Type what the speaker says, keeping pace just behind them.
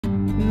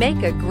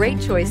Make a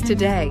great choice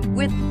today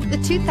with the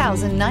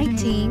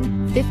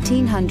 2019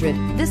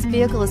 1500. This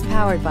vehicle is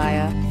powered by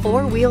a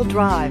 4-wheel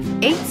drive,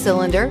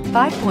 8-cylinder,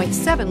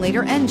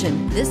 5.7-liter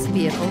engine. This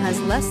vehicle has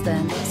less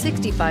than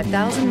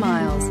 65,000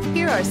 miles.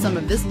 Here are some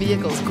of this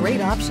vehicle's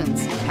great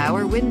options: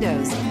 power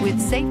windows with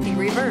safety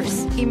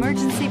reverse,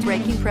 emergency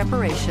braking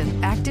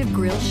preparation, active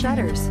grille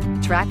shutters,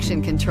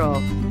 traction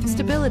control,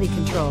 stability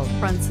control,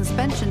 front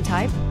suspension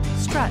type,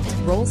 strut,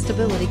 roll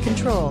stability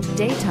control,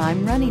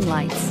 daytime running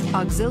lights,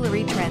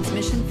 auxiliary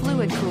transmission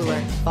fluid cooler,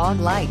 fog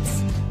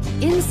lights.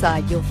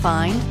 Inside you'll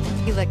find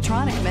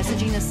electronic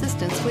messaging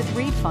assistance with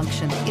read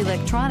function,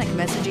 electronic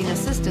messaging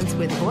assistance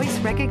with voice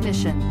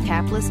recognition,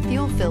 capless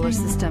fuel filler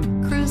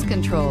system, cruise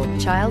control,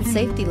 child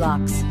safety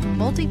locks,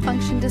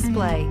 multifunction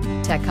display,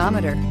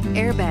 tachometer,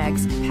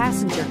 airbags,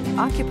 passenger,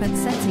 occupant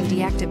sensing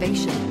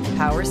deactivation,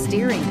 power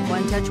steering,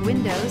 one-touch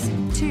windows.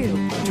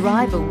 2.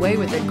 Drive away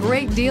with a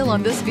great deal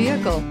on this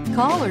vehicle.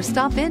 Call or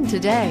stop in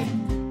today.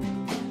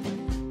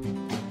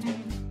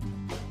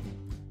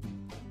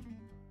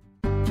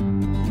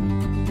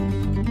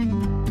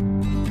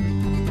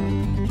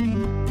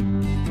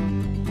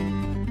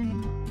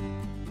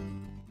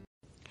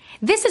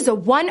 This is a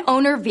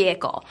one-owner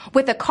vehicle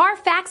with a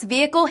Carfax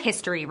Vehicle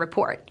History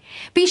Report.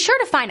 Be sure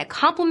to find a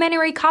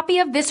complimentary copy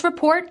of this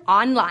report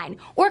online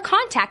or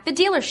contact the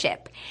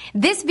dealership.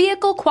 This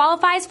vehicle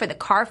qualifies for the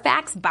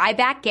Carfax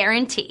Buyback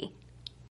Guarantee.